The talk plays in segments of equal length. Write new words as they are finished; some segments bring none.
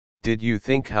Did you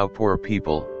think how poor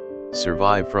people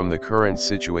survive from the current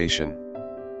situation?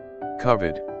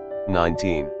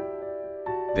 COVID-19.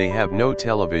 They have no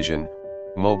television,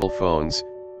 mobile phones,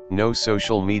 no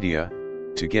social media,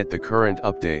 to get the current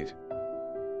update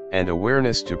and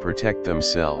awareness to protect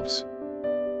themselves.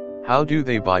 How do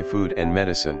they buy food and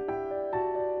medicine?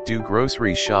 Do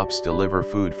grocery shops deliver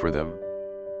food for them?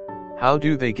 How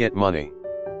do they get money?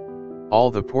 All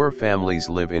the poor families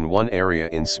live in one area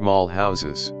in small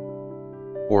houses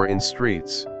or in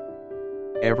streets.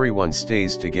 Everyone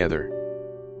stays together.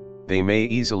 They may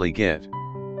easily get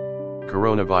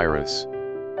coronavirus.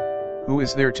 Who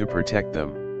is there to protect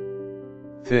them?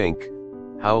 Think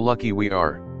how lucky we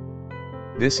are.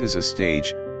 This is a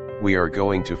stage, we are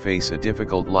going to face a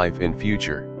difficult life in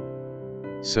future.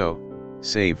 So,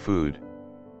 save food,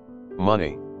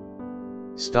 money.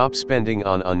 Stop spending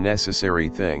on unnecessary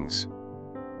things.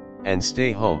 And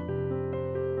stay home.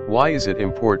 Why is it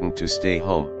important to stay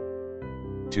home?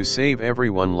 To save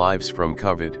everyone's lives from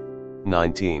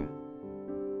COVID-19.